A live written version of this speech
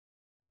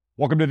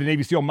Welcome to the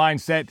Navy SEAL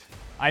Mindset.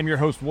 I'm your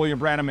host, William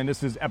Branham, and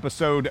this is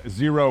episode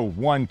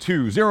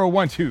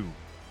 012.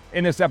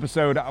 In this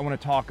episode, I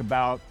want to talk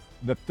about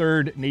the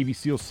third Navy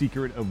SEAL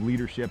secret of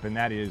leadership, and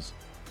that is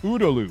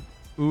OODA loop.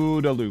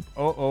 OODA loop,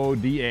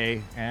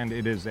 O-O-D-A, and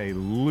it is a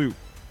loop.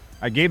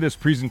 I gave this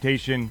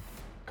presentation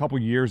a couple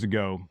years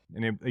ago,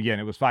 and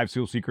it was 5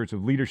 SEAL secrets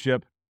of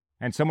leadership,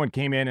 and someone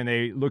came in and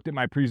they looked at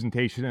my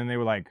presentation and they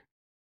were like,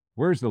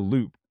 where's the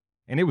loop?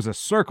 And it was a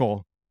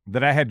circle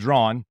that I had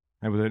drawn.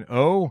 There was an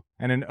O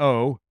and an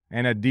O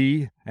and a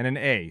D and an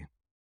A.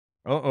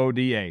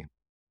 O-O-D-A.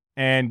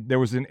 And there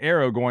was an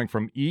arrow going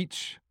from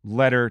each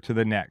letter to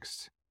the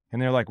next.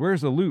 And they're like,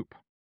 where's the loop?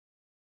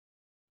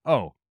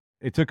 Oh,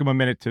 it took them a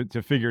minute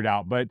to figure it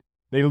out, but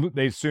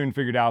they soon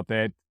figured out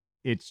that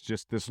it's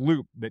just this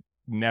loop that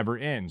never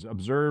ends.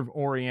 Observe,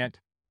 orient,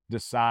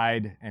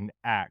 decide, and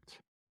act.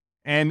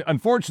 And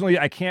unfortunately,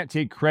 I can't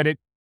take credit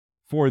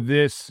for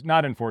this.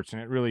 Not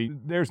unfortunate, really.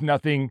 There's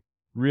nothing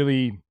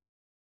really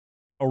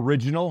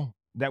original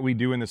that we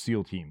do in the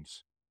SEAL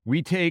teams.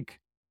 We take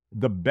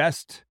the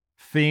best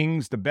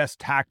things, the best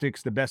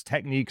tactics, the best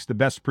techniques, the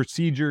best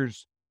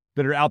procedures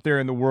that are out there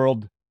in the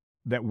world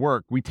that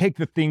work. We take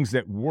the things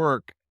that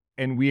work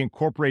and we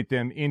incorporate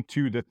them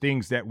into the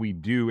things that we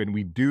do, and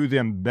we do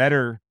them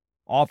better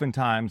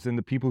oftentimes than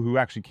the people who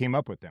actually came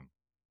up with them.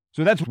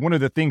 So that's one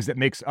of the things that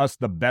makes us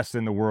the best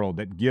in the world,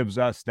 that gives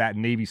us that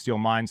Navy SEAL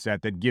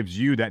mindset, that gives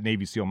you that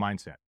Navy SEAL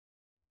mindset.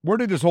 Where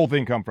did this whole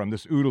thing come from,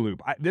 this OODA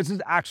loop? This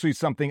is actually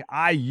something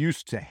I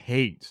used to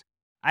hate.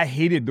 I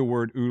hated the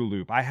word OODA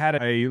loop. I had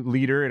a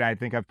leader, and I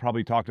think I've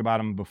probably talked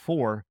about him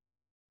before,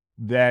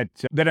 that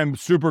I'm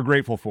super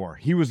grateful for.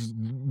 He was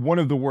one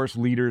of the worst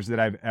leaders that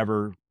I've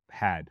ever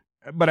had.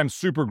 But I'm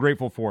super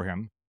grateful for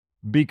him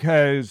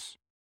because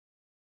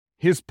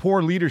his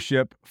poor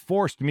leadership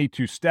forced me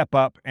to step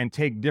up and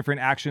take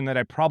different action that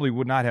I probably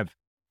would not have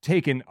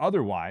taken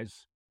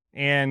otherwise.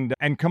 And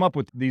come up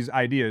with these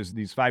ideas,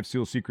 these 5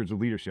 SEAL secrets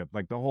of leadership,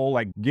 like the whole,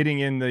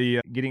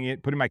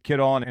 putting my kit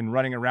on and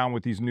running around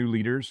with these new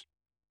leaders.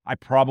 I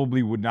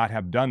probably would not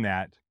have done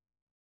that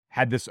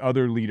had this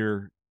other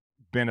leader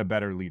been a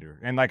better leader.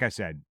 And like I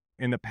said,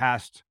 in the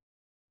past,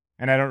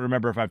 and I don't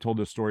remember if I've told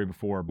this story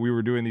before, but we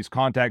were doing these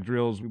contact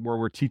drills where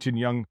we're teaching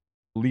young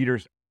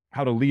leaders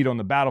how to lead on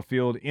the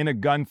battlefield in a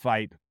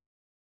gunfight.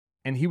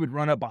 And he would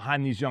run up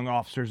behind these young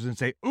officers and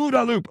say,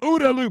 OODA loop,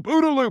 OODA loop,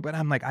 OODA loop. And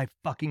I'm like, I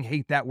fucking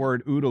hate that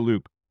word, OODA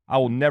loop. I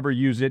will never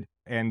use it.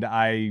 And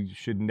I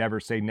should never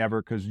say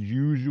never, because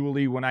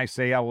usually when I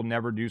say I will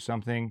never do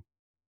something,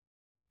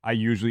 I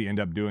usually end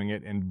up doing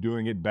it and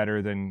doing it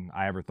better than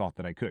I ever thought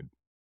that I could.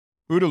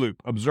 OODA loop,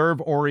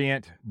 observe,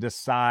 orient,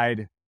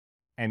 decide,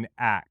 and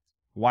act.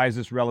 Why is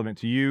this relevant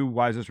to you?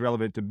 Why is this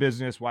relevant to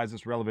business? Why is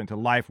this relevant to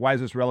life? Why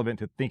is this relevant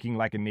to thinking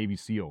like a Navy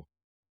SEAL?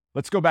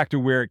 Let's go back to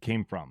where it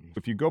came from.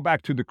 If you go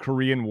back to the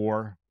Korean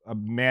War, a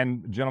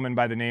gentleman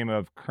by the name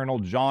of Colonel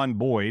John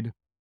Boyd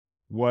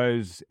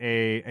was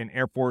an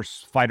Air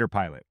Force fighter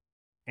pilot.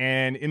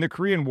 And in the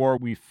Korean War,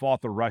 we fought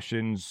the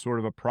Russians, sort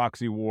of a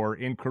proxy war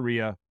in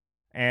Korea.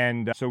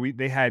 And so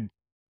the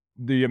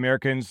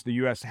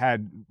U.S.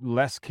 had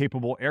less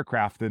capable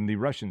aircraft than the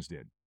Russians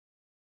did.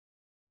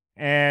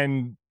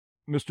 And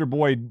Mr.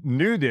 Boyd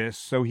knew this,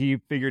 so he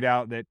figured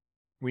out that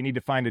we need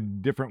to find a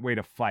different way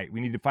to fight. We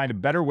need to find a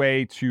better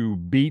way to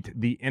beat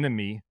the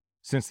enemy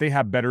since they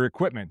have better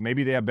equipment.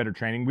 Maybe they have better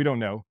training. We don't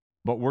know.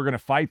 But we're going to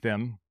fight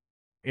them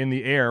in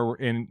the air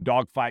in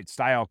dogfight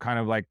style, kind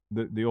of like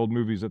the old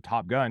movies of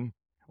Top Gun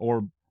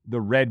or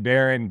the Red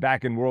Baron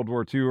back in World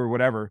War II or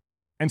whatever.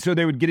 And so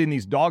they would get in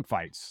these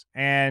dogfights.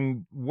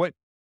 And what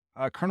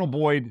Colonel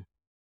Boyd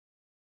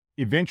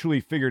eventually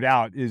figured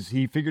out is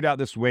he figured out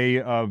this way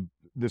of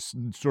this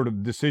sort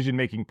of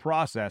decision-making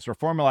process, or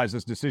formalize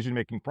this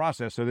decision-making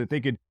process so that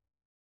they could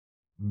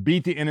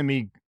beat the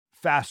enemy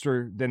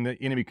faster than the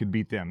enemy could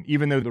beat them,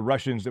 even though the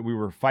Russians that we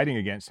were fighting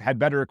against had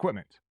better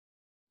equipment.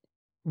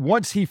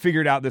 Once he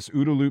figured out this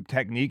OODA loop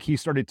technique, he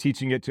started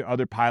teaching it to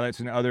other pilots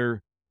and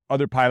other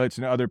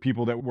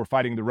people that were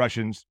fighting the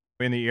Russians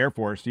in the Air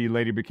Force. He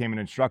later became an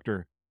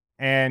instructor.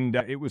 And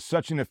it was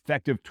such an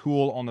effective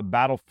tool on the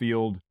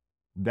battlefield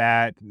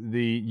that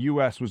the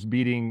U.S. was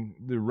beating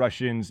the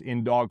Russians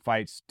in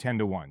dogfights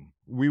 10-1.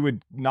 We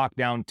would knock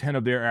down 10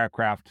 of their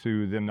aircraft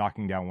to them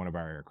knocking down one of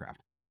our aircraft.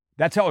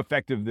 That's how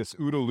effective this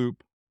OODA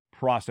loop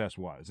process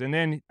was. And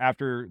then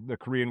after the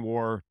Korean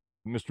War,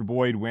 Mr.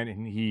 Boyd went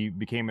and he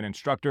became an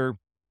instructor,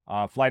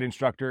 flight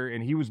instructor,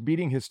 and he was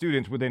beating his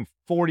students within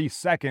 40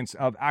 seconds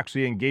of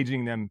actually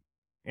engaging them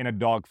in a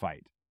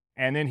dogfight.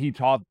 And then he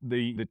taught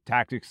the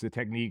tactics, the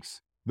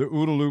techniques, the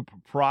OODA loop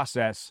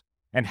process,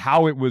 and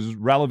how it was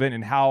relevant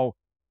and how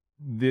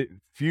the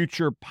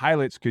future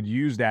pilots could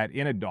use that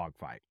in a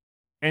dogfight.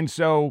 And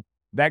so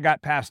that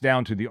got passed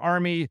down to the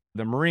Army,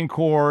 the Marine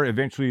Corps,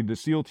 eventually the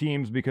SEAL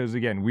teams, because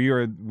again,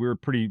 we're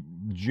pretty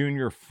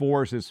junior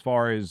force as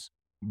far as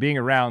being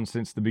around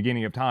since the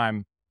beginning of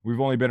time. We've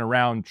only been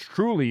around,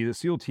 truly, the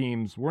SEAL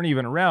teams weren't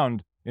even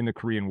around in the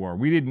Korean War.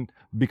 We didn't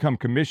become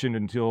commissioned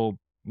until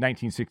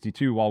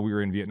 1962 while we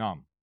were in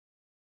Vietnam.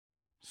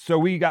 So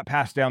we got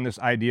passed down this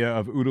idea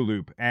of OODA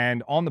loop,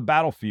 and on the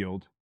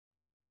battlefield,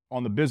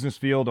 on the business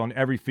field, on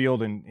every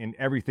field, and in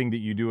everything that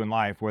you do in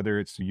life, whether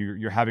it's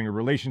you're having a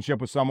relationship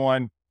with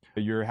someone,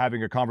 you're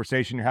having a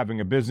conversation, you're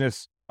having a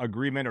business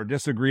agreement or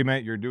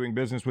disagreement, you're doing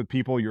business with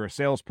people, you're a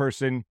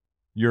salesperson,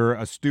 you're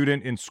a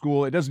student in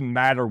school, it doesn't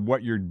matter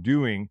what you're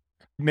doing.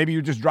 Maybe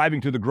you're just driving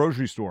to the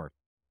grocery store,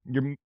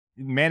 you're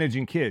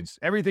managing kids.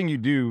 Everything you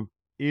do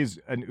is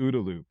an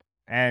OODA loop.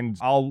 And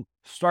I'll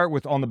start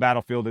with on the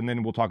battlefield, and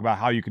then we'll talk about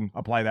how you can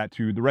apply that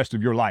to the rest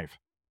of your life.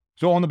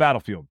 So on the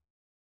battlefield,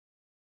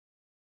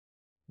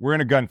 we're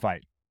in a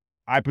gunfight.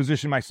 I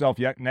position myself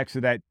next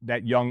to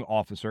that young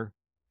officer,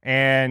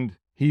 and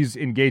he's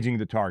engaging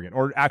the target.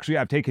 Or actually,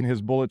 I've taken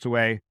his bullets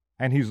away,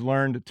 and he's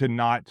learned to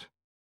not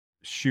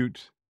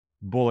shoot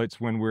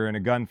bullets when we're in a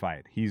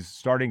gunfight. He's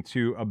starting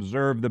to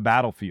observe the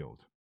battlefield.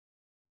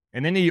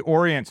 And then he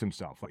orients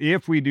himself.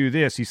 If we do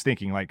this, he's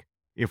thinking like,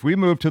 if we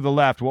move to the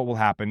left, what will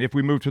happen? If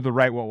we move to the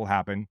right, what will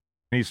happen?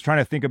 And he's trying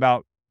to think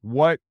about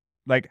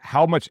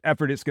how much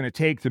effort it's going to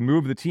take to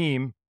move the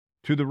team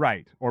to the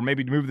right, or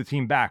maybe to move the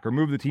team back, or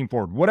move the team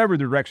forward, whatever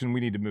direction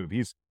we need to move.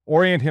 He's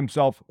orienting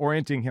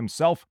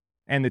himself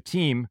and the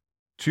team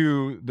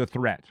to the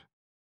threat.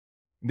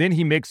 Then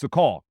he makes the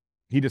call.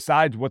 He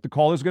decides what the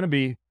call is going to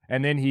be,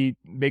 and then he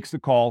makes the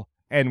call,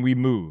 and we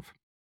move.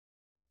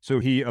 So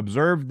he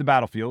observed the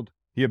battlefield,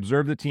 he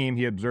observed the team,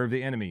 he observed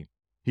the enemy.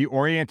 He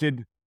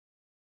oriented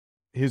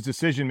his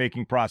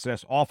decision-making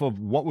process off of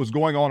what was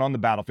going on the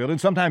battlefield. And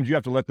sometimes you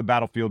have to let the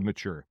battlefield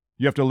mature.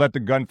 You have to let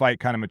the gunfight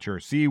kind of mature,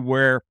 see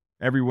where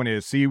everyone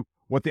is, see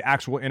what the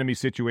actual enemy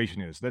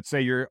situation is. Let's say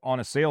you're on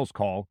a sales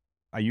call.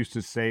 I used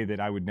to say that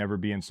I would never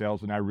be in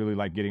sales, and I really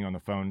like getting on the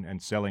phone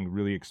and selling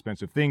really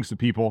expensive things to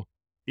people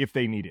if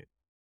they need it.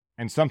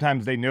 And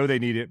sometimes they know they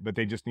need it, but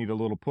they just need a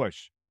little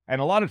push.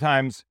 And a lot of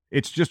times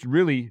it's just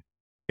really,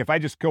 if I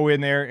just go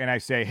in there and I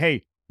say,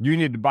 hey, you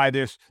need to buy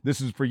this.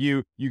 This is for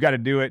you. You got to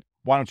do it.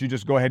 Why don't you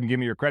just go ahead and give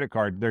me your credit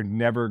card? They're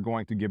never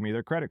going to give me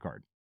their credit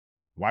card.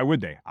 Why would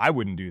they? I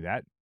wouldn't do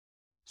that.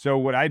 So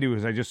what I do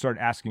is I just start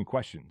asking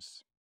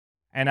questions,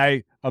 and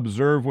I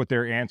observe what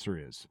their answer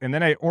is. And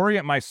then I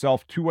orient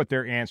myself to what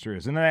their answer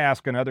is. And then I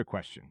ask another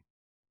question,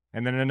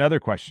 and then another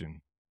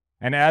question.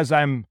 And as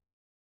I'm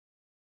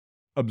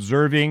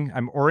observing,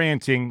 I'm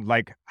orienting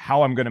like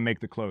how I'm going to make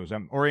the close.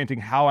 I'm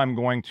orienting how I'm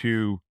going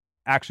to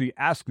actually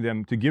ask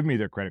them to give me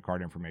their credit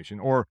card information,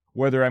 or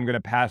whether I'm going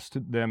to pass to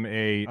them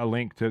a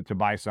link to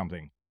buy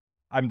something.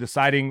 I'm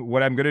deciding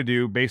what I'm going to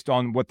do based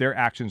on what their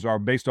actions are,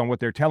 based on what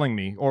they're telling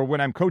me. Or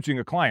when I'm coaching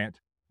a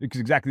client, it's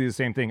exactly the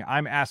same thing.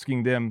 I'm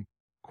asking them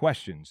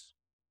questions.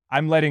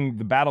 I'm letting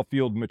the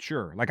battlefield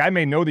mature. Like, I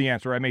may know the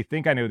answer, I may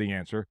think I know the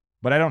answer,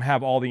 but I don't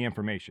have all the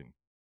information.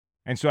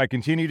 And so I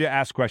continue to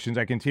ask questions,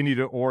 I continue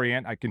to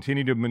orient, I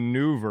continue to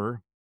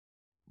maneuver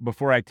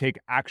before I take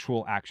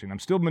actual action. I'm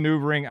still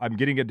maneuvering, I'm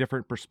getting a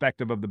different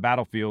perspective of the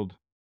battlefield.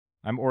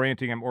 I'm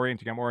orienting,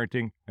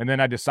 and then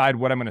I decide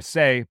what I'm going to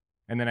say,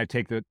 and then I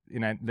take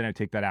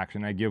that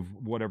action. I give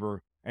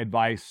whatever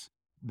advice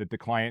that the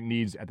client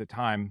needs at the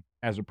time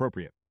as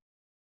appropriate.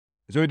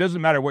 So it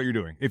doesn't matter what you're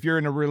doing. If you're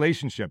in a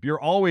relationship,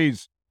 you're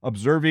always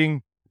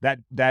observing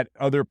that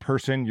other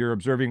person, you're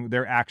observing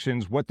their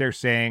actions, what they're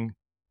saying.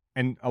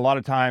 And a lot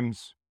of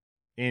times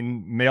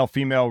in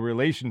male-female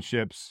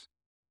relationships,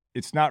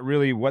 it's not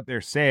really what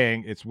they're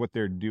saying, it's what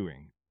they're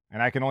doing.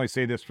 And I can only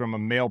say this from a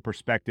male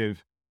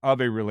perspective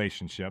of a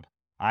relationship.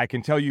 I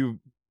can tell you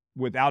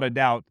without a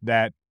doubt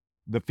that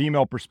the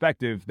female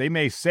perspective, they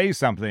may say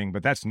something,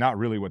 but that's not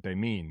really what they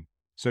mean.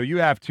 So you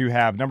have to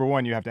have, number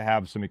one, you have to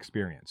have some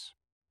experience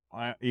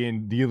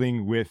in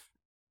dealing with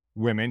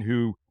women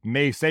who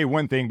may say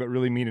one thing, but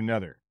really mean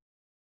another.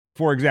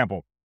 For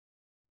example,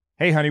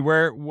 hey, honey,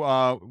 where do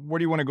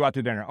you want to go out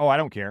to dinner? Oh, I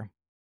don't care.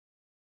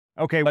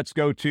 Okay, let's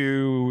go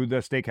to the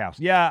steakhouse.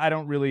 Yeah, I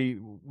don't really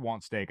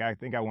want steak. I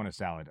think I want a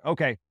salad.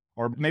 Okay.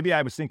 Or maybe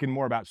I was thinking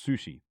more about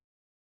sushi.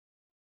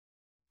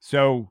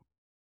 So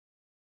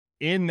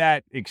in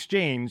that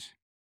exchange,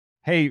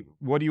 hey,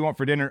 what do you want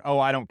for dinner? Oh,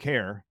 I don't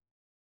care.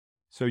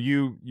 So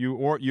you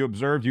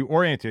observed, you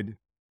oriented,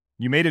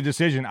 you made a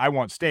decision. I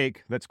want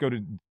steak. Let's go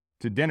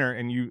to dinner.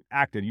 And you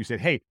acted. You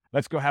said, hey,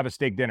 let's go have a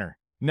steak dinner.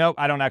 No,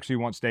 I don't actually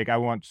want steak. I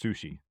want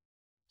sushi.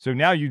 So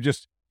now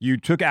you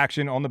took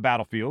action on the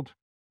battlefield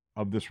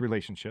of this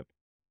relationship.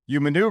 You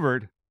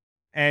maneuvered,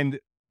 and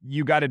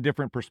you got a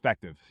different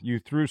perspective. You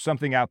threw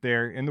something out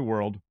there in the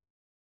world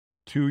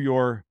to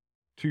your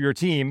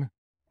team,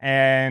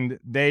 and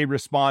they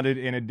responded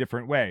in a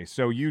different way.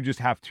 So you just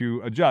have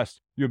to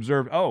adjust. You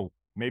observe, oh,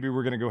 maybe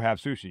we're going to go have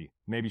sushi.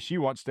 Maybe she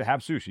wants to have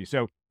sushi.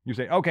 So you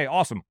say, okay,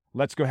 awesome.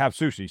 Let's go have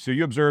sushi. So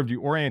you observed,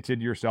 you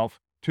oriented yourself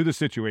to the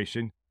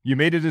situation. You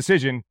made a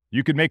decision.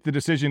 You could make the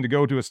decision to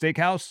go to a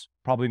steakhouse.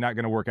 Probably not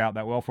going to work out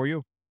that well for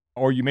you.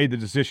 Or you made the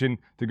decision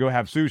to go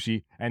have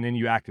sushi, and then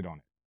you acted on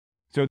it.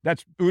 So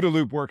that's OODA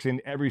loop works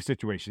in every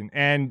situation.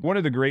 And one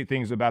of the great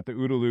things about the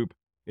OODA loop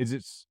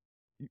is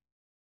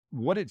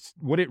what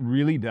it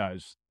really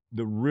does.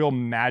 The real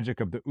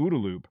magic of the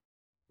OODA loop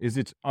is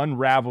it's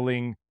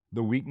unraveling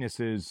the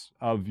weaknesses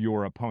of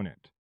your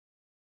opponent.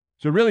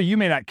 So really, you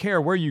may not care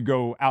where you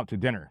go out to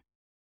dinner,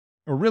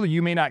 or really,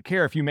 you may not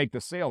care if you make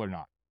the sale or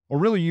not, or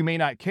really, you may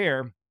not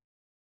care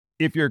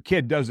if your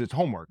kid does its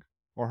homework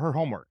or her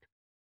homework.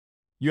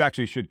 You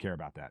actually should care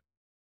about that.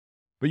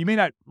 But you may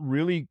not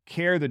really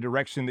care the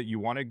direction that you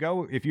want to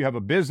go. If you have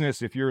a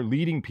business, if you're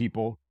leading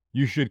people,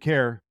 you should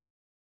care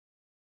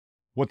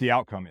what the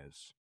outcome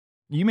is.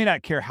 You may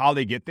not care how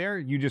they get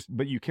there,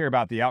 but you care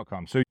about the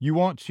outcome. So you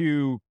want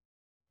to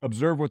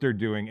observe what they're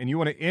doing, and you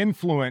want to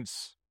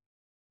influence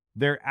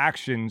their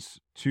actions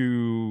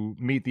to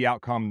meet the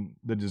outcome,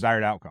 the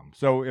desired outcome.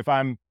 So if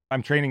I'm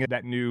training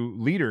that new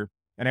leader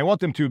and I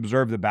want them to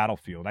observe the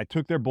battlefield, I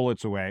took their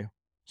bullets away.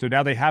 So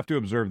now they have to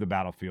observe the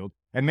battlefield,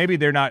 and maybe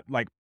they're not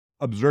like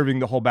observing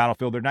the whole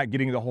battlefield. They're not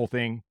getting the whole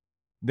thing.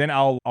 Then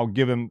I'll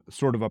give them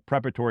sort of a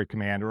preparatory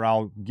command, or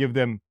I'll give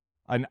them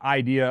an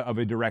idea of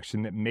a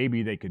direction that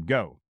maybe they could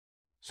go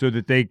so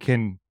that they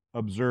can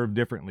observe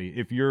differently.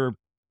 If you're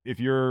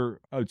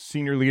a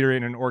senior leader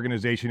in an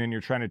organization and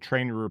you're trying to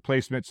train a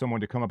replacement,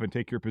 someone to come up and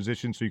take your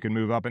position so you can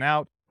move up and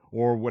out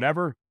or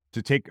whatever,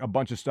 to take a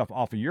bunch of stuff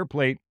off of your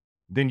plate,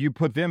 then you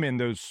put them in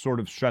those sort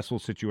of stressful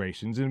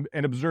situations and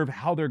observe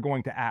how they're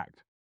going to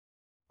act.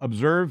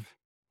 Observe,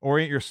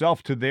 orient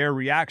yourself to their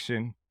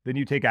reaction, then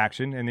you take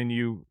action, and then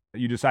you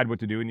decide what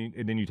to do, and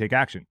then you take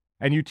action.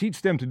 And you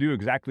teach them to do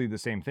exactly the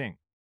same thing.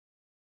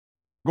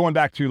 Going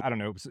back to,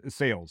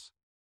 sales.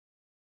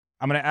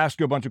 I'm going to ask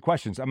you a bunch of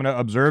questions. I'm going to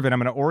observe, and I'm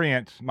going to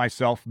orient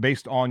myself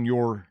based on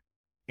your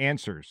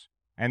answers.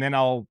 And then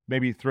I'll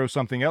maybe throw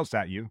something else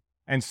at you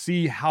and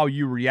see how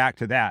you react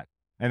to that.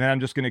 And then I'm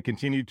just going to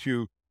continue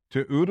to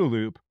OODA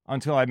loop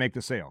until I make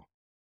the sale.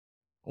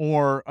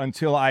 Or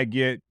until I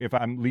get, if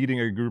I'm leading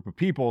a group of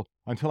people,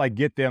 until I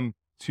get them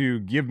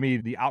to give me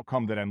the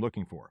outcome that I'm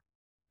looking for.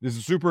 This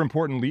is super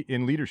important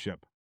in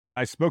leadership.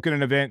 I spoke at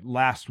an event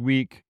last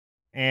week,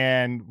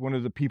 and one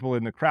of the people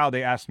in the crowd,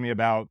 they asked me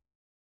about,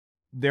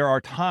 there are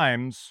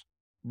times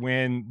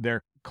when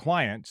their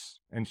clients,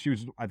 and she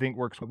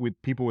works with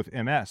people with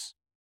MS,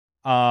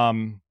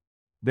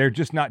 they're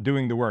just not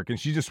doing the work. And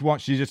she just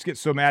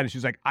gets so mad, and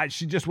she's like,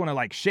 she just want to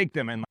like shake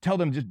them and tell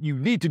them, you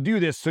need to do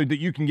this so that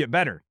you can get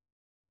better.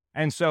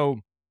 And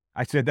so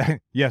I said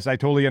that, yes, I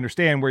totally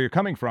understand where you're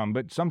coming from,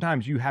 but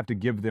sometimes you have to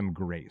give them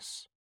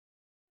grace.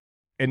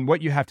 And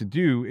what you have to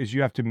do is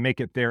you have to make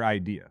it their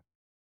idea.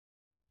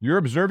 You're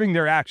observing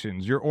their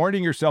actions. You're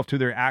orienting yourself to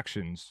their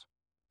actions.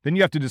 Then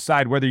you have to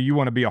decide whether you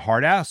want to be a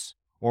hard ass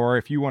or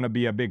if you want to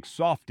be a big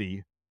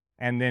softy,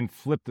 and then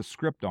flip the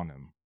script on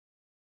them.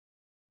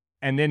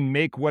 And then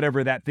make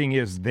whatever that thing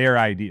is their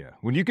idea.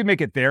 When you can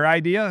make it their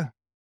idea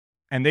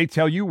and they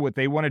tell you what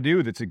they want to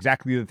do, that's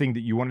exactly the thing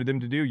that you wanted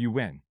them to do, you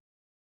win.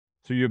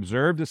 So you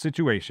observed the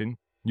situation,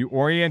 you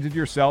oriented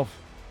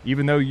yourself,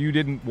 even though you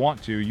didn't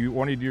want to, you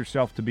oriented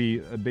yourself to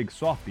be a big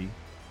softy.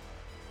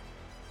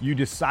 You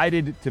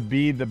decided to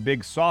be the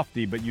big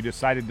softy, but you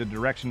decided the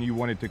direction you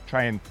wanted to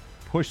try and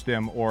push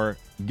them or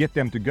get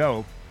them to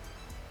go.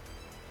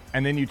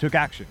 And then you took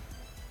action.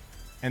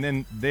 And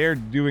then they're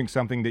doing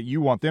something that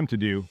you want them to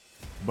do,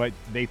 but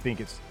they think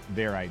it's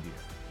their idea.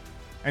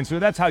 And so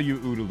that's how you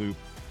OODA loop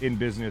in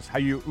business, how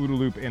you OODA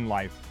loop in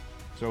life.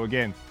 So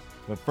again,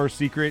 the first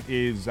secret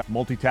is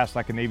multitask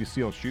like a Navy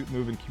SEAL, shoot,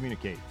 move, and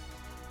communicate.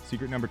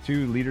 Secret number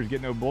 2, leaders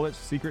get no bullets.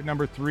 Secret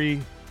number 3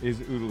 is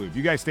OODA loop.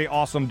 You guys stay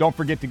awesome. Don't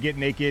forget to get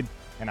naked,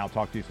 and I'll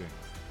talk to you soon.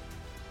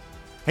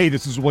 Hey,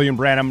 this is William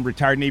Branham,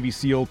 retired Navy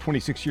SEAL,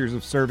 26 years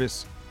of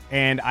service,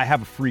 and I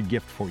have a free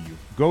gift for you.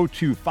 Go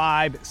to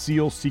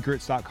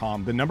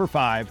 5SEALsecrets.com, the number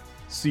 5,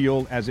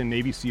 SEAL as in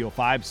Navy SEAL,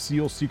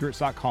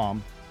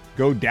 5SEALsecrets.com.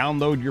 Go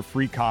download your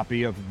free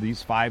copy of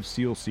these 5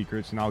 SEAL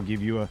secrets, and I'll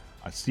give you a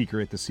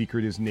secret. The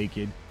secret is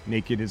naked.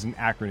 Naked is an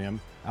acronym.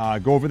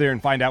 Go over there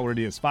and find out what it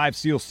is.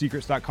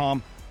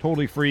 5SEALsecrets.com,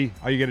 totally free.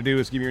 All you got to do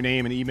is give me your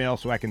name and email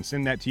so I can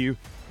send that to you,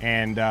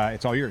 and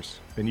it's all yours.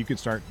 Then you can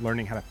start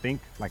learning how to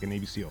think like a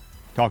Navy SEAL.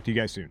 Talk to you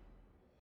guys soon.